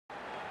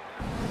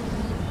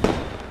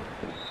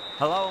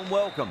Hello and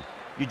welcome.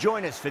 You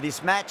join us for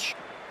this match.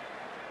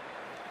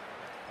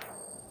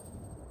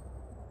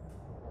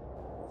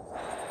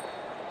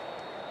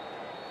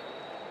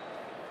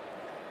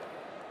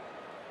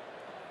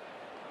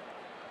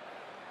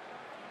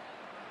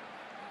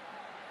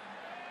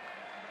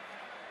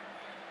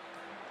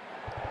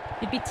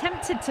 You'd be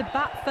tempted to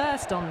bat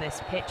first on this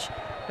pitch,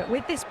 but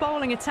with this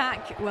bowling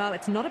attack, well,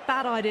 it's not a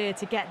bad idea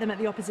to get them at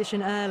the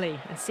opposition early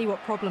and see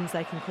what problems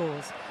they can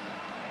cause.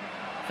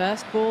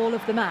 First ball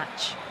of the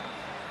match.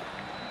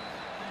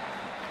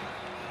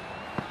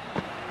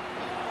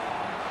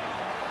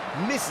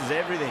 Misses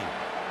everything.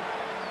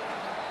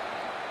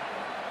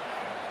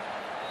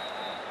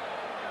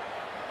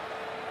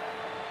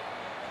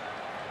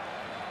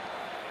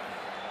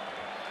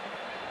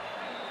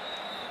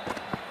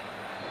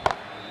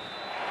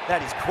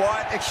 That is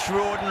quite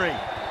extraordinary.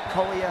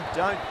 Collier,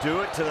 don't do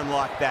it to them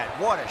like that.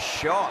 What a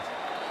shot.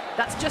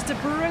 That's just a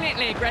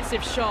brilliantly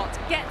aggressive shot.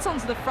 Gets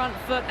onto the front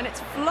foot and it's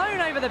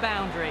flown over the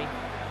boundary.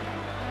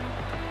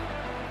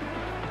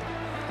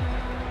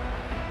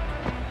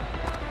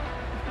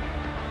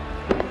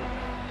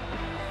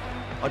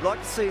 I'd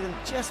like to see them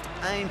just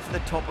aim for the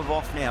top of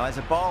off now. As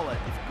a bowler,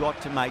 you've got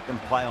to make them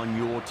play on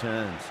your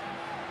terms.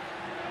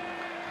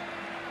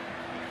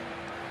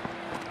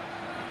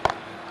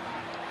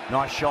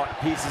 Nice shot,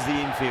 pierces the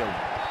infield.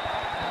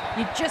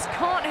 You just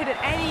can't hit it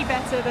any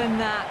better than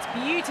that.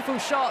 Beautiful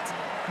shot.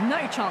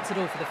 No chance at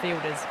all for the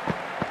fielders.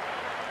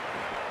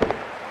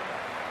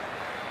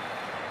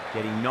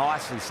 Getting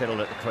nicely settled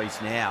at the crease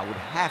now. Would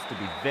have to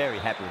be very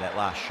happy with that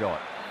last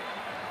shot.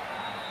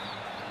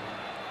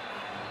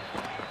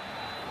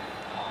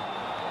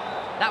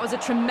 That was a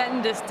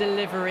tremendous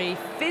delivery.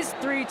 Fizzed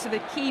through to the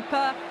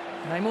keeper.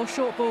 No more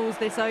short balls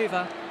this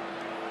over.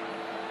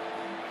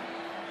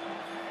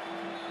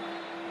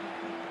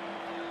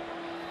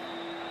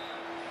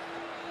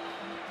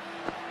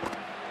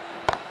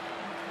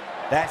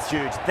 That's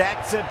huge.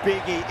 That's a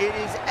biggie. It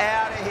is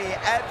out of here.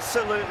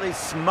 Absolutely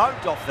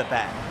smoked off the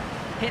bat.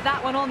 Hit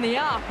that one on the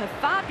up. A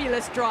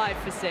fabulous drive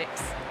for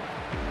 6.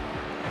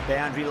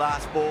 Boundary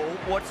last ball.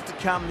 What's to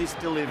come this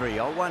delivery,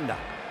 I wonder.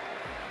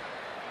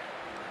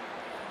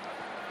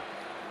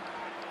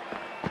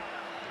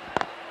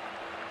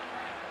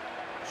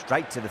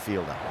 Straight to the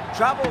fielder.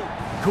 Trouble.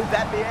 Could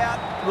that be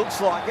out?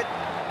 Looks like it.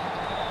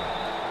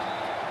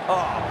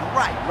 Oh,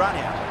 great run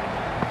out.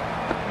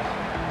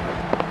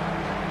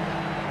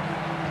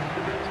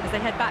 As they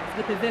head back to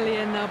the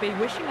pavilion, they'll be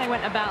wishing they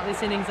went about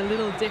this innings a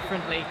little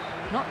differently.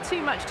 Not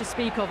too much to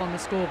speak of on the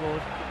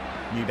scoreboard.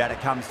 New batter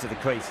comes to the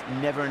crease.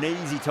 Never an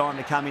easy time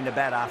to come into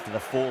bat after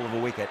the fall of a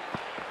wicket.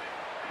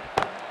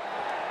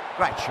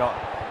 Great shot.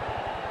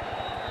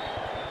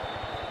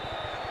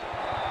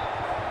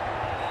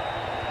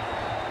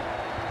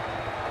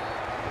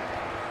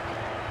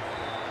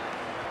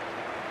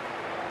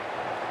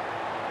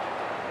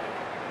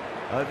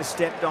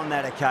 Overstepped on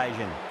that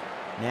occasion.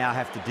 Now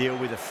have to deal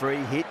with a free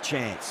hit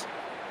chance.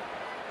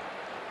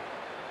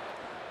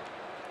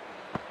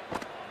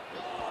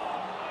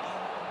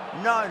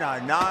 No.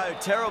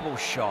 Terrible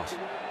shot.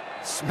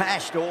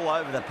 Smashed all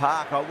over the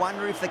park. I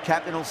wonder if the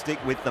captain will stick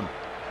with them.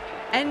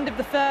 End of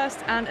the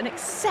first and an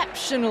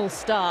exceptional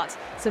start.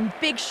 Some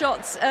big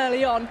shots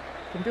early on.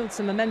 Can build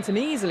some momentum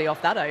easily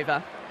off that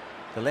over.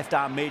 The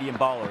left-arm medium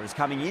bowler is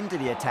coming into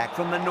the attack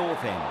from the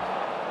north end.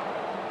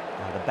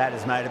 Now the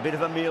batter's made a bit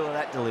of a meal of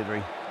that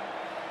delivery.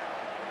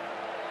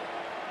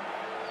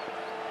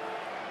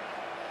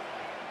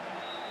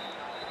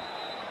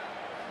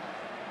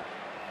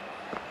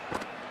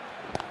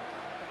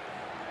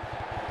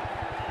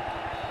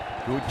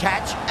 Good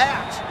catch,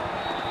 out.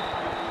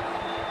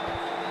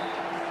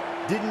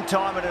 Didn't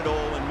time it at all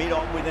and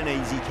mid-on with an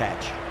easy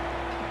catch.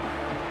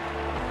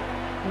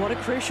 What a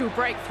crucial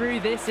breakthrough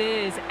this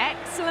is.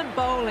 Excellent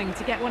bowling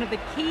to get one of the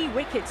key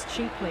wickets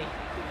cheaply.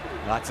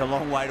 That's a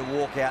long way to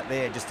walk out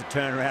there just to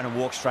turn around and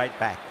walk straight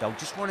back. They'll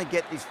just want to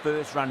get this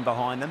first run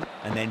behind them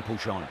and then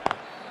push on.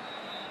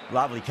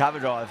 Lovely cover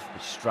drive,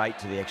 straight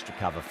to the extra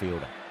cover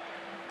fielder.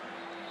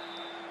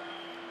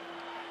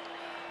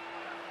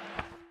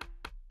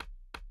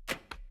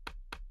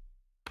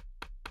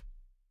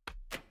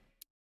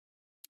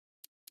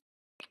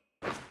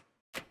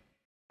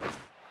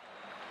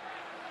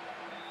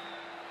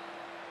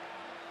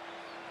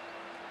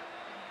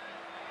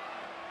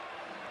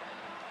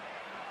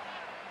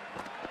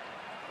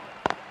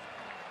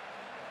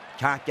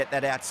 Can't get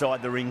that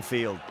outside the ring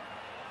field.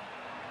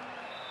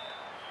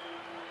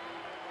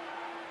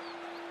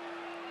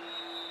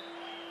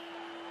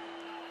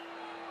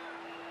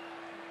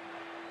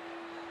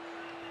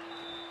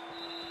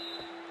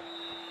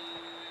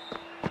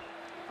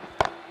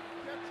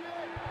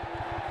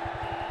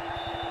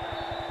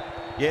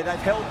 Yeah, they've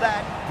held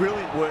that.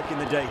 Brilliant work in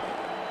the deep.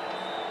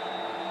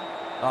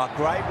 Oh,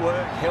 great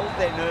work. Held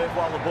their nerve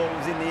while the ball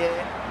was in the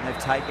air, and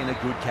they've taken a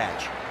good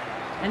catch.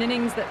 An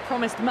innings that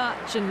promised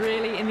much and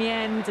really, in the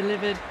end,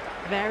 delivered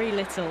very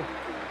little.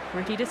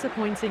 Pretty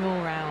disappointing all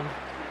round.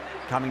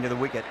 Coming to the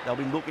wicket, they'll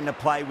be looking to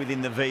play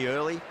within the V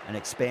early and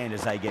expand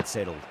as they get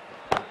settled.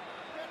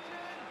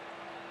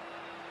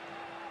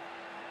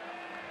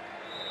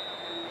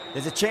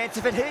 There's a chance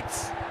if it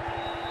hits.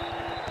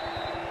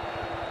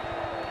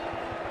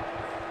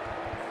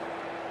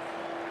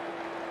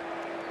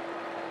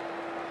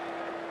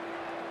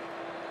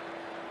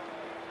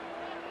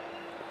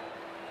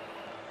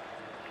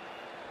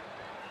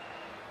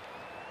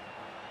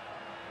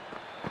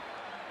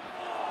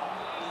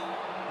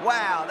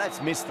 Wow,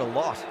 that's missed a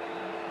lot.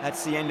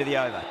 That's the end of the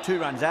over. 2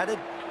 runs added.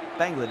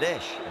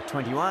 Bangladesh at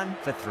 21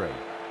 for 3.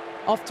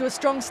 Off to a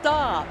strong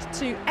start.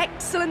 2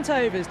 excellent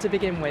overs to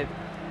begin with.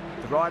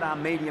 The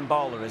right-arm medium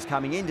bowler is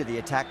coming into the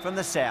attack from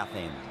the south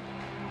end.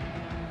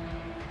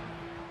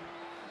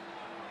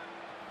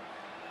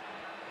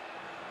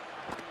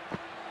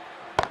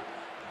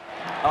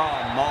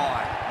 Oh,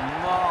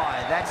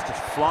 my, that's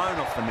just flown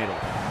off the middle.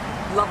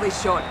 Lovely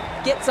shot.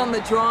 Gets on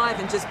the drive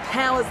and just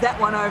powers that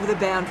one over the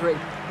boundary.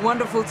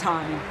 Wonderful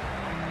timing.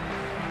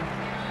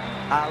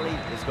 Ali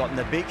has gotten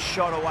the big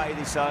shot away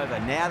this over.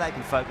 Now they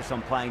can focus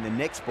on playing the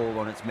next ball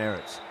on its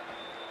merits.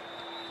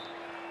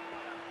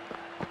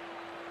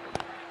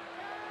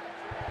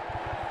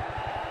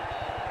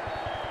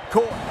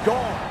 Caught,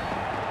 gone.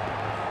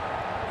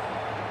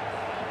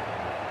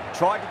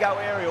 Tried to go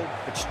aerial,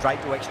 but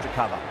straight to extra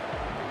cover.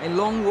 A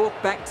long walk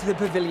back to the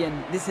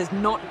pavilion. This has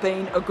not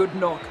been a good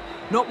knock.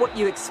 Not what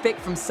you expect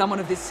from someone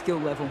of this skill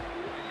level.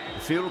 The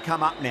field will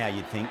come up now,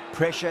 you'd think.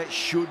 Pressure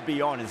should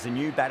be on as the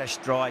new batter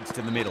strides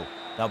to the middle.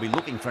 They'll be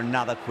looking for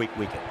another quick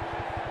wicket.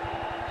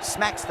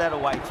 Smacks that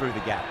away through the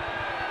gap.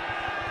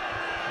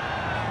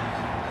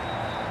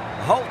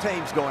 The whole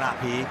team's gone up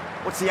here.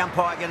 What's the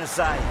umpire going to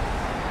say?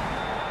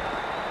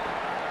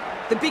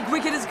 The big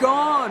wicket is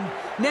gone.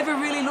 Never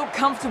really looked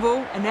comfortable,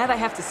 and now they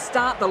have to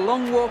start the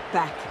long walk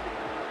back.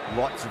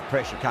 Lots of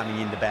pressure coming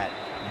in to bat.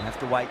 They have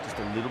to wait just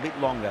a little bit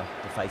longer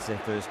to face their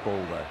first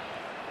ball, though.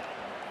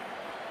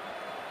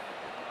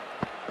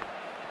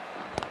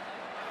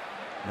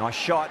 Nice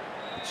shot,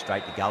 but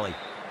straight to gully.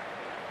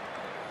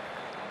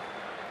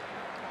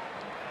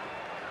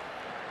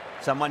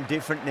 Someone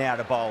different now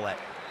to bowl at.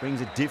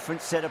 Brings a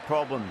different set of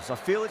problems. I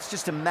feel it's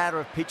just a matter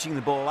of pitching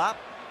the ball up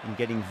and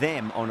getting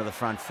them onto the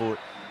front foot.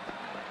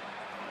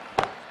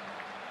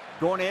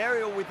 Gone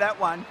aerial with that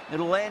one.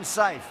 It'll land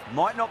safe.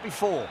 Might not be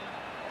 4.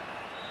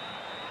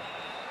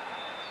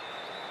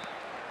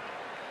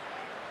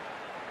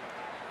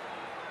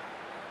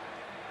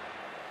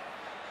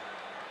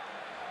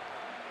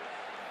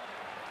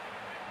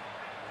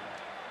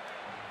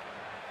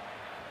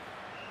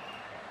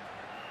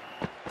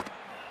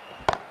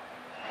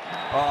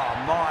 Oh,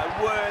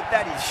 my word,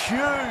 that is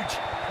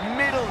huge.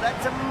 Middle,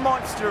 that's a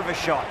monster of a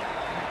shot.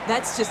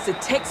 That's just a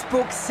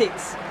textbook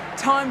 6.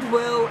 Timed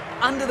well,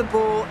 under the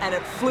ball, and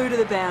it flew to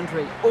the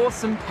boundary.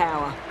 Awesome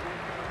power.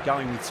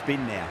 Going with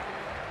spin now.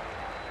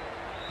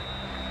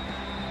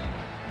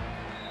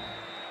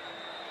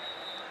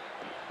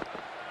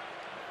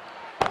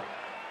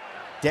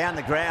 Down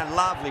the ground,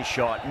 lovely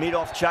shot.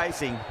 Mid-off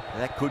chasing.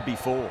 That could be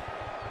 4.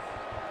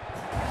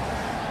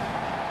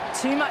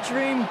 Too much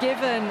room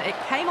given. It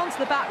came onto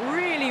the bat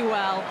really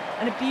well,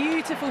 and a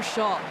beautiful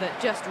shot that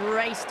just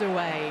raced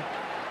away.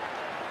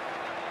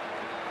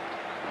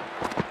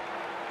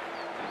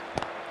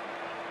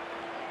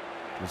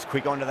 Was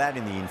quick onto that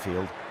in the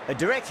infield. A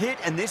direct hit,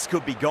 and this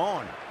could be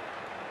gone.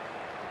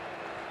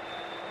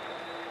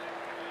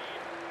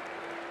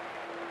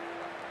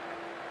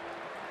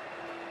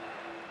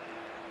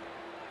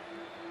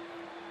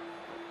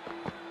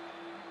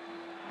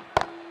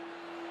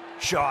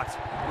 Shot,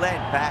 led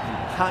back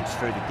and punched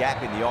through the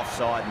gap in the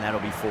offside, and that'll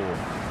be 4.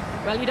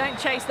 Well, you don't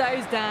chase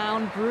those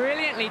down.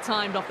 Brilliantly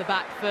timed off the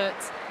back foot,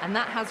 and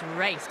that has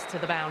raced to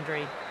the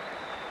boundary.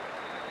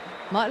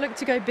 Might look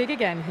to go big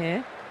again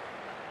here.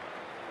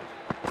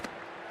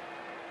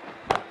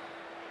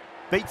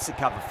 Beats the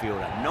cover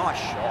fielder. Nice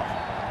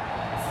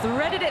shot.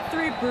 Threaded it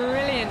through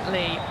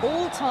brilliantly.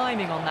 All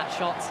timing on that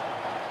shot.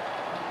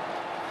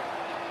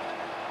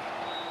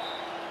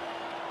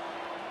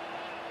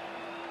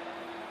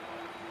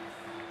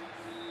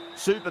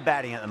 Super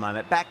batting at the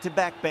moment.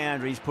 Back-to-back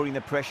boundaries, putting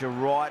the pressure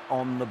right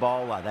on the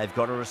bowler. They've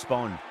got to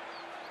respond.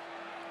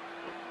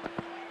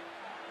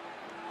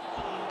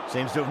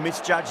 Seems to have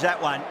misjudged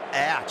that one.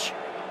 Ouch.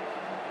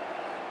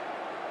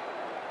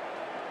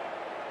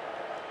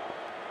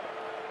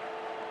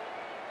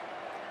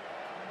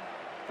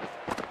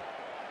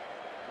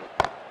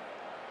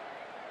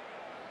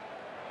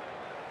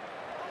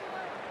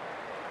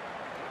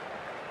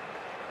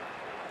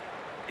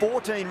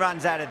 $14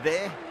 runs added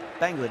there.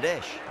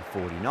 Bangladesh,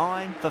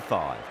 49 for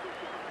 5.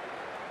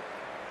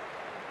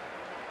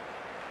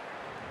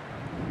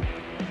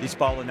 This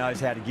bowler knows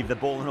how to give the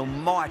ball an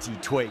almighty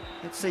tweak.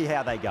 Let's see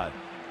how they go.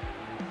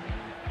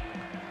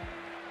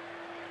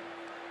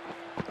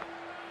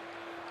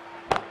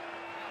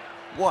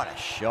 What a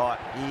shot.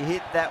 He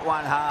hit that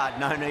one hard.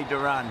 No need to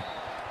run.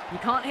 You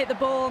can't hit the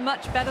ball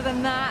much better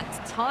than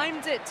that.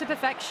 Timed it to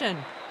perfection.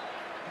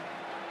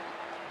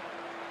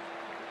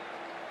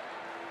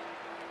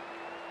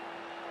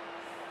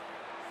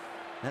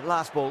 That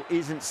last ball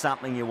isn't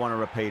something you want to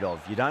repeat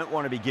of. You don't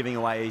want to be giving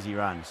away easy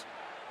runs.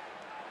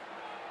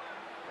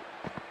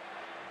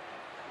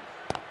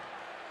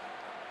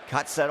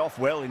 Cuts that off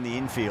well in the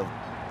infield.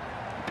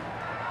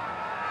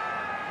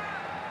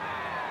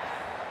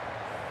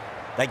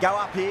 They go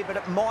up here, but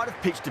it might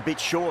have pitched a bit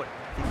short.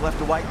 I think we'll have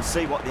to wait and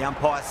see what the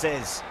umpire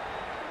says.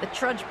 The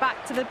trudge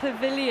back to the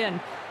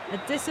pavilion.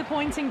 A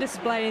disappointing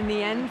display in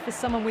the end for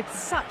someone with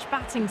such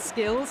batting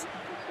skills.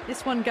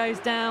 This one goes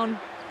down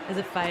as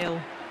a fail.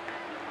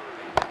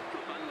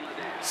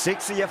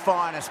 6 of your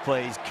finest,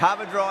 please.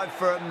 Cover drive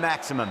for a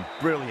maximum.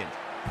 Brilliant.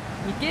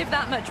 You give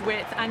that much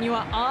width and you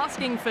are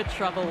asking for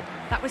trouble.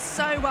 That was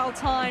so well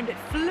timed, it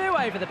flew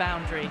over the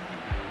boundary.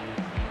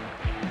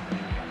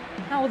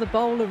 How will the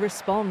bowler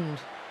respond?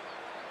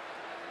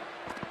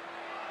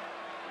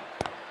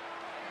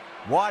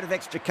 Wide of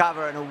extra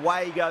cover and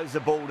away goes the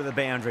ball to the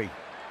boundary.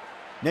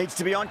 Needs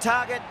to be on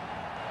target.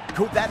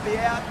 Could that be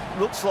out?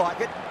 Looks like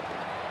it.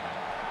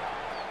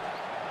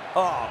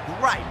 Oh,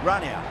 great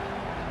run out.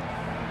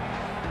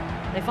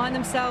 They find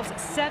themselves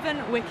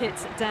 7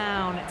 wickets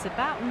down. It's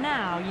about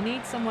now you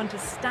need someone to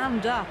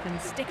stand up and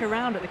stick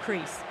around at the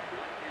crease.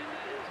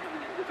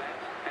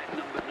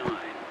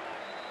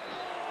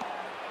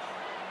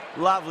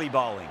 Lovely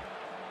bowling.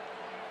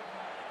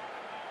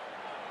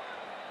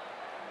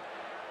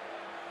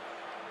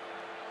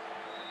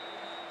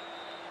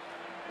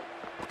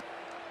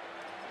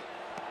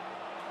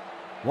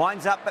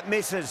 Winds up but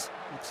misses.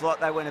 Looks like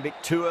they went a bit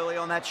too early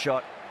on that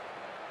shot.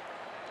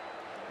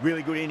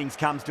 Really good innings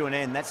comes to an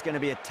end. That's going to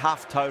be a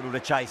tough total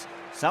to chase.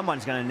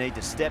 Someone's going to need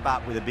to step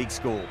up with a big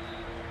score.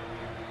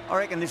 I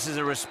reckon this is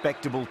a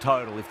respectable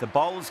total. If the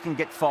bowlers can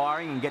get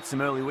firing and get some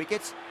early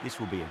wickets, this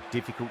will be a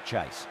difficult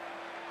chase.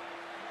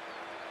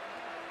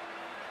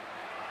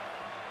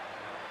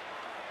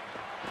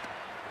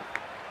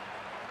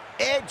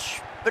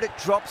 Edge, but it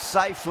drops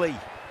safely.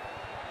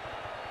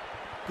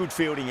 Good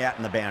fielding out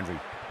in the boundary.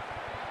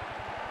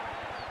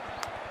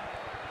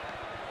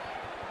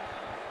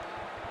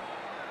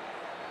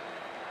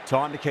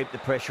 Time to keep the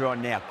pressure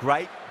on now.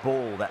 Great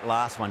ball, that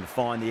last one, to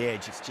find the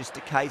edge. It's just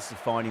a case of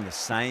finding the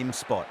same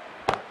spot.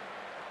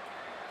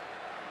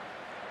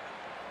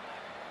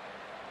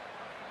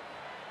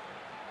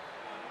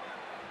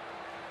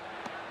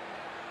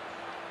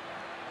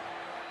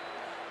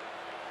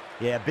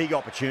 Yeah, big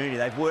opportunity.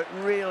 They've worked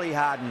really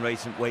hard in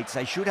recent weeks.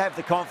 They should have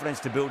the confidence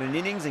to build an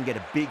innings and get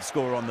a big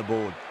score on the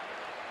board.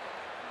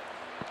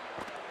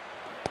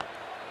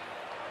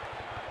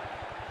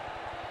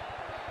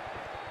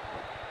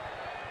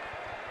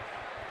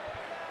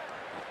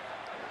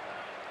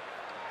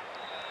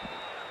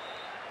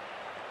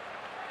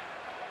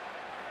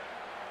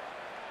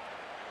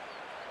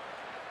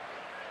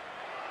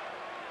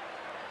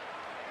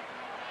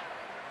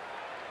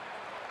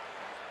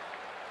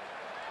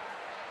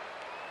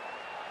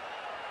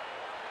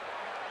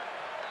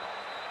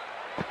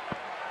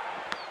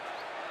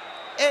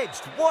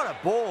 Edged, what a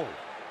ball.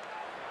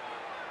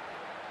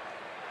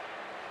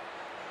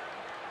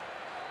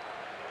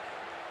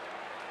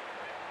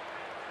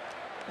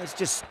 Let's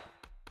just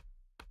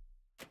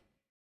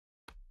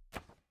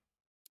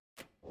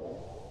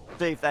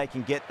see if they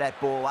can get that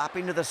ball up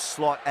into the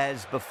slot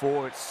as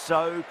before. It's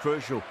so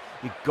crucial.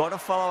 You've got to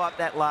follow up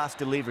that last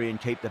delivery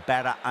and keep the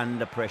batter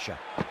under pressure.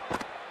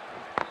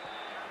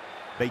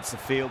 Beats the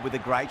field with a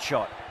great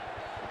shot.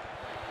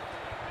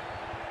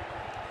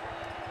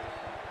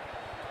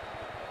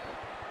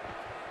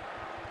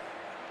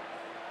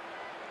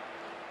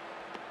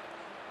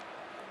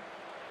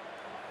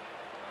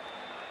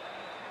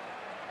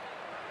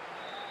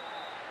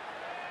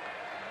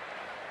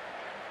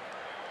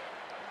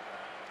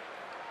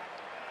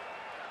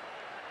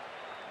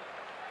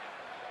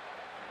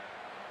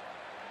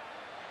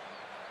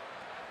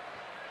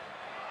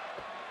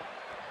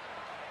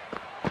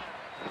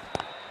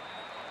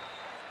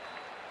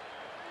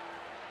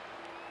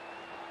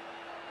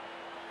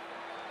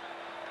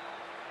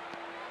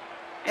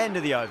 End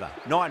of the over.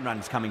 9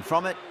 runs coming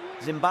from it.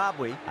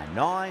 Zimbabwe are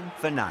 9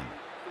 for none.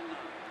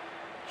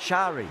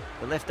 Shari,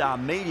 the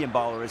left-arm medium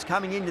bowler, is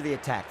coming into the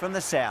attack from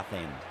the south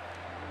end.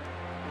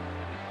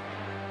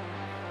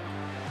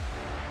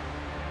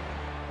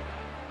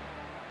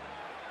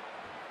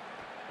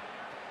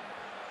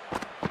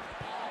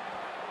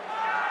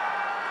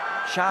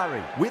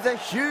 Shari with a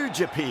huge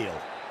appeal.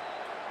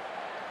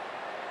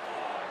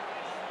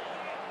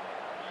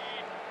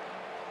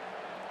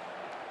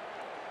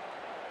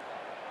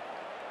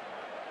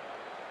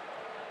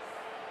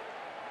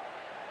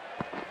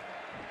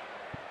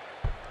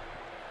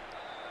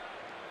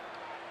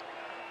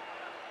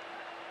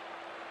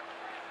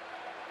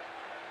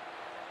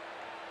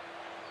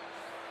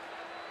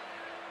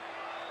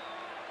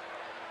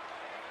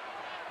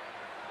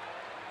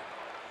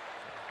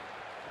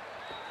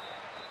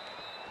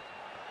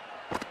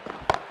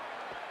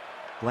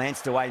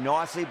 Glanced away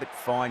nicely, but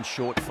fine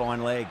short,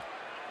 fine leg.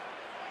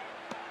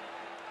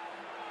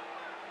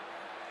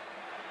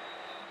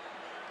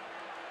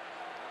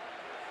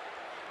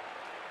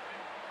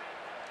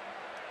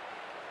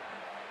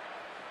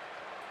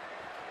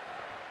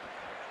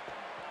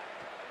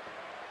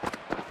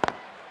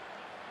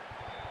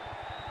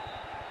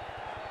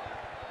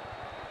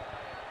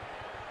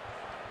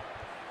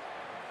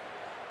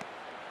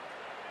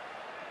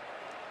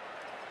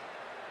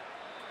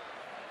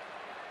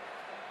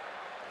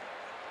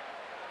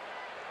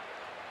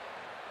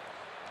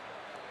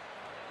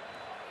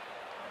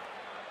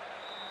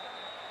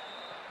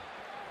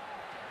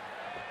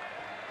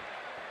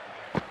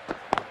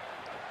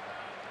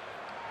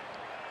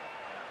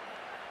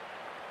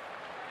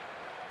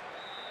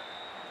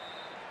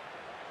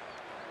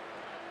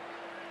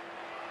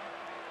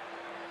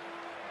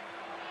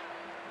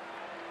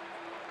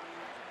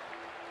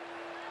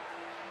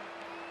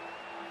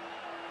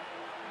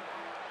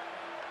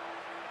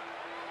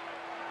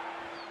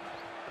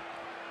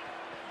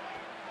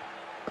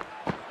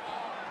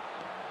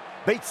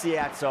 Beats the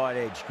outside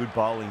edge. Good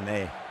bowling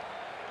there.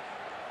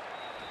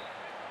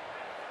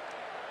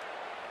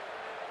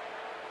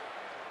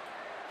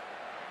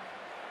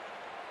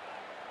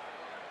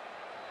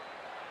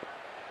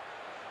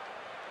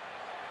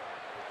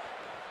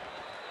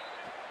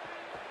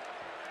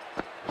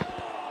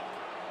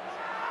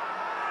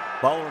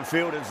 Bowler and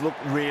fielders look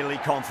really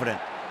confident.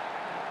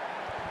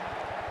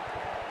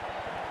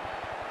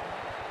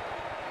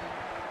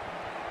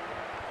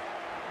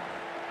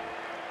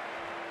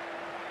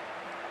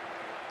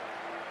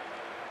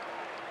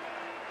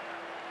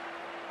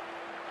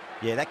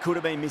 Yeah, that could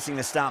have been missing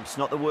the stumps.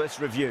 Not the worst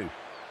review.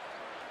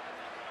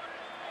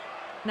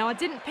 Now, I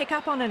didn't pick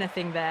up on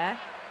anything there.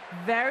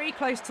 Very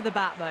close to the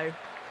bat, though.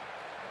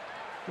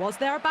 Was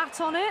there a bat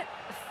on it?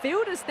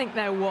 Fielders think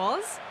there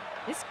was.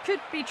 This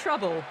could be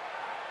trouble.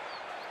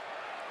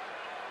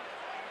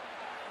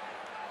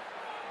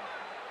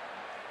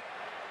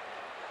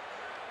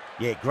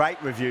 Yeah,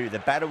 great review. The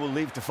batter will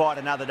live to fight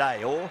another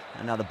day, or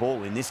another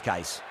ball in this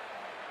case.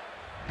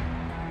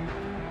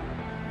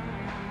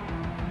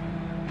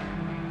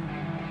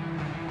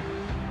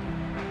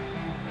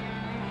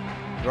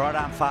 Right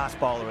arm fast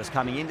bowler is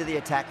coming into the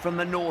attack from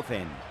the north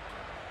end.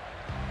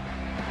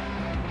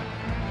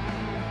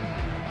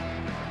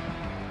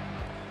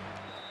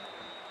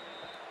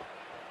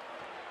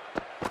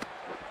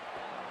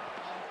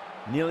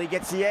 Nearly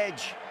gets the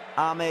edge.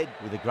 Ahmed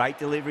with a great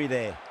delivery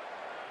there.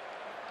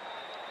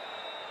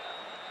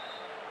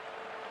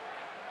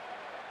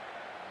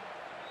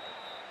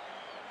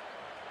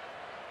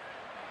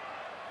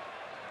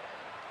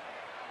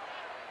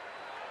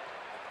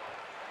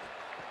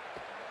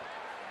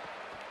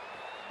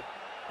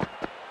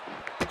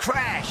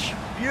 Crash!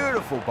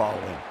 Beautiful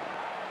bowling.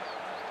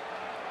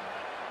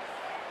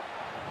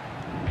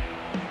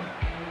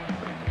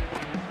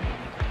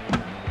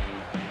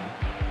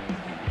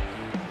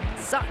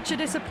 Such a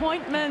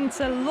disappointment.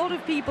 A lot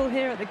of people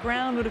here at the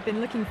ground would have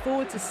been looking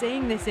forward to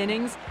seeing this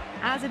innings.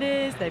 As it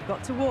is, they've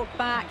got to walk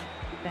back,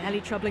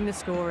 barely troubling the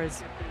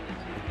scorers.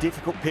 A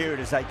difficult period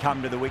as they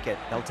come to the wicket.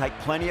 They'll take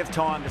plenty of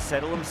time to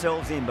settle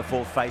themselves in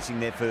before facing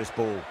their first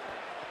ball.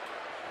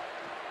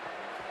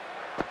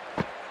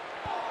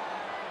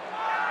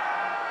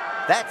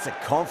 That's a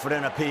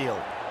confident appeal.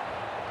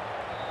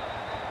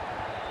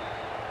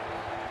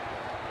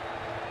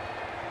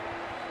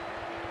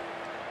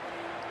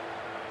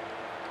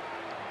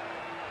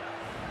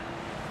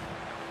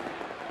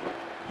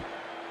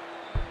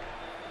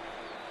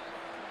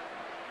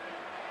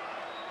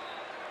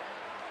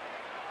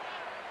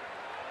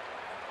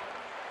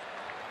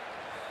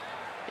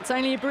 It's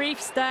only a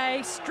brief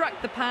stay, struck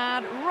the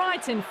pad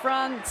right in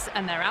front,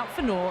 and they're out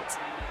for naught.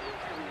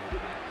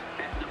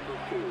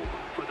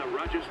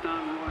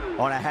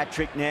 On a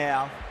hat-trick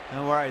now.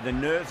 Don't worry, the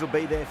nerves will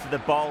be there for the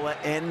bowler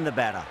and the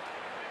batter.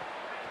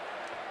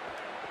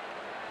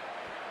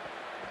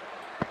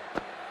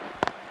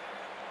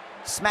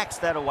 Smacks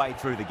that away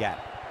through the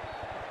gap.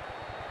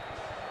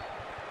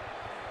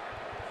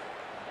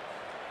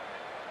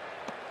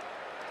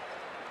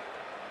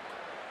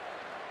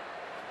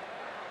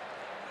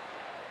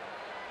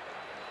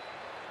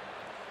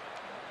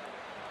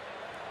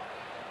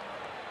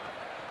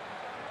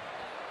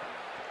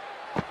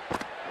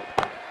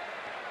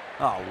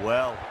 Oh,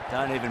 well,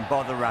 don't even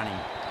bother running.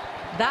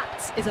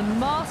 That is a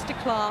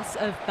masterclass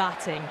of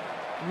batting.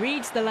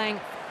 Reads the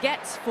length,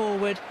 gets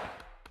forward,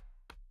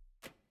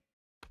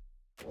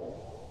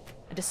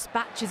 and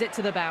dispatches it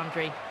to the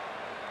boundary.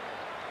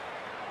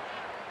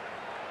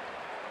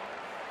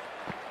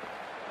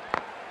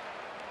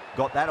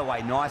 Got that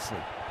away nicely.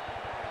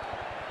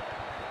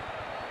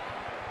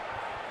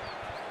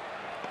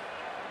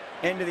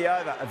 End of the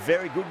over. A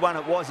very good one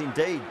it was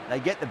indeed. They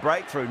get the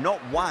breakthrough,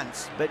 not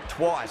once, but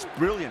twice.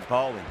 Brilliant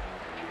bowling.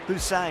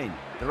 Hussain,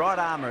 the right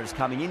armour, is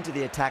coming into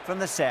the attack from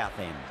the south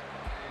end.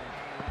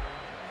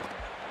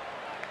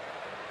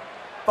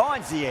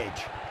 Finds the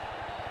edge.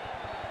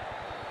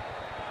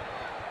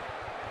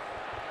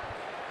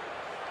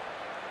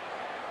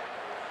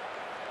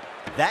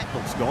 That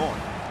looks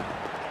gone.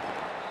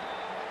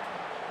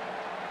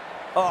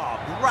 Oh,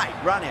 great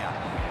run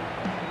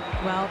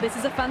out. Well, this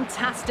is a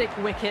fantastic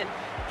wicket.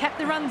 Kept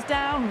the runs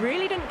down,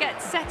 really didn't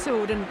get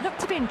settled, and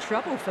looked to be in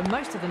trouble for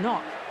most of the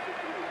knock.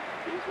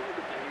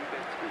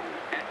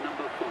 At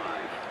number 5.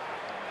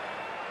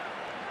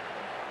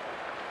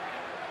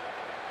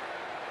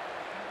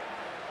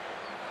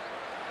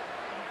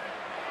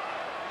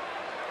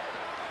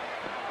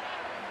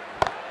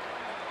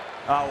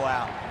 Oh,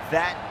 wow.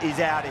 That is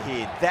out of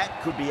here.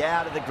 That could be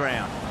out of the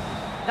ground.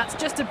 That's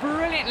just a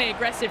brilliantly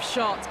aggressive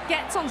shot.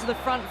 Gets onto the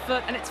front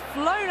foot, and it's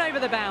flown over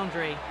the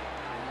boundary.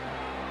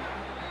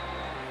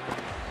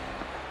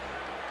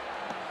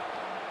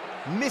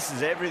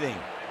 Misses everything.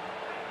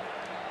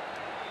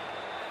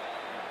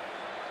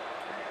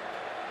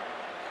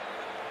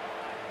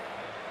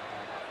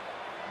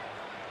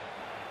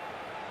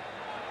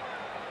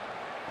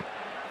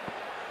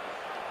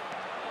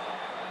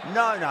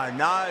 No, no,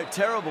 no.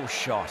 Terrible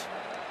shot.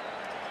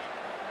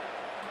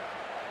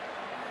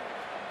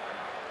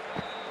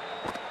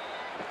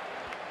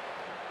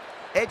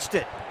 Edged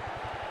it.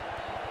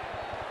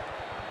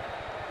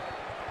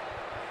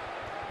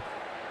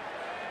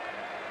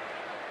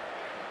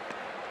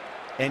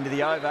 End of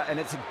the over, and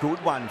it's a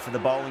good one for the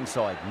bowling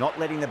side, not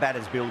letting the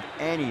batters build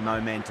any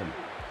momentum.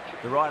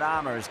 The right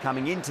armour is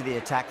coming into the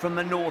attack from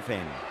the north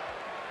end.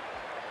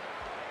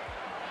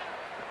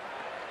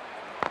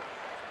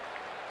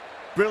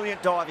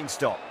 Brilliant diving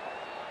stop.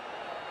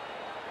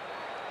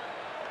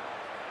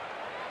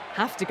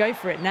 Have to go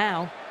for it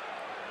now.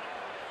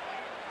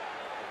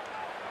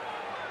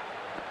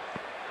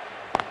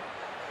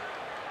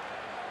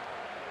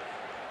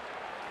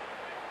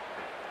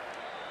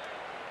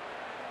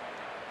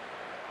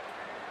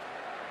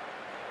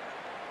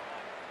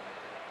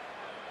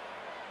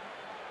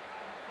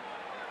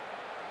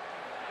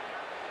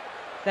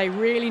 They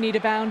really need a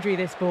boundary,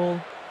 this ball.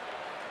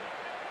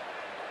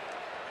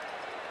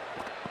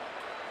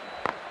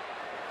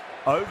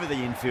 Over the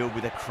infield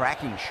with a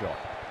cracking shot.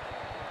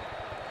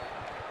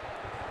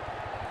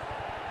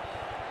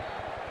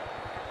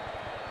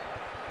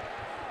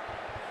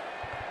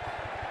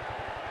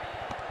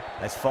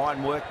 That's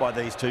fine work by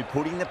these two,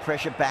 putting the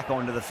pressure back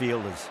onto the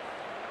fielders.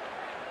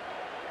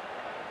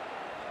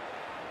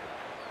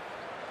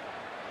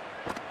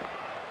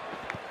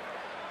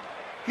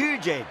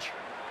 Huge edge.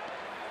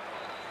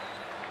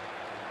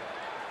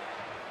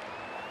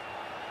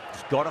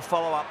 He's got to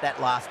follow up that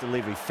last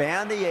delivery.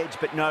 Found the edge,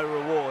 but no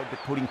reward, but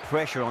putting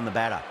pressure on the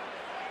batter.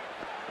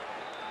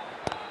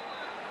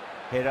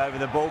 Head over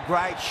the ball.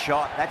 Great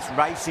shot. That's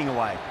racing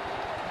away.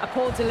 A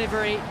poor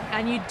delivery,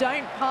 and you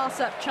don't pass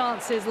up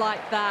chances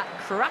like that.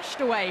 Crashed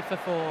away for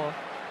 4.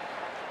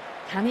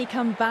 Can he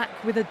come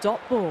back with a dot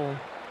ball?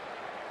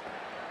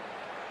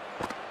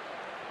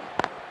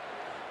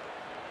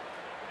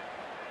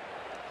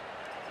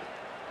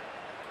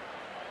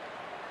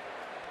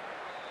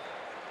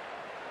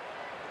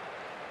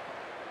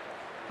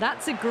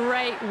 That's a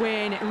great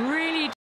win. Really